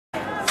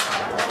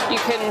you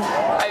can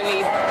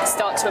only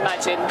start to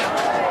imagine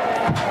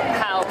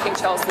how King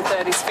Charles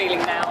III is feeling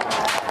now.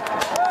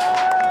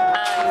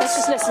 And let's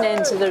just listen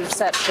in to the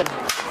reception.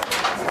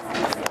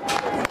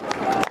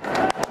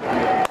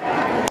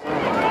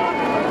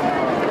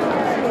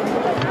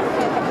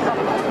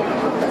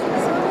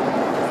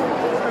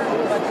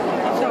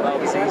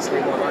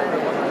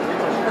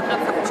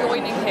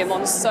 Joining him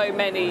on so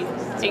many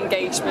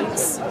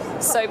engagements,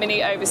 so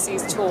many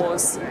overseas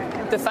tours,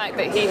 the fact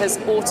that he has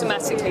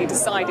automatically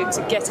decided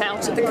to get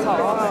out of the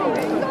car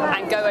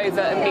and go over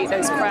and meet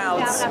those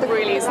crowds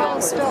really is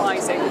not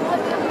surprising.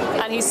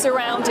 And he's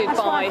surrounded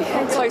by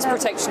close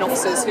protection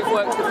officers who've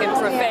worked with him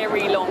for a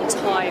very long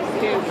time,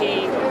 who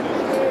he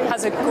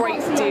has a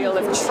great deal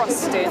of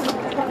trust in.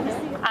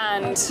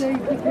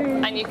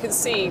 And you can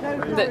see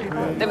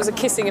that there was a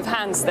kissing of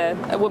hands there.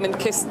 A woman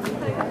kissed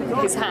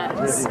his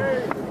hands.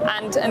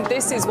 And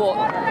this is what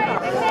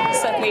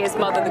certainly his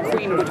mother, the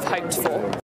Queen, would have hoped for.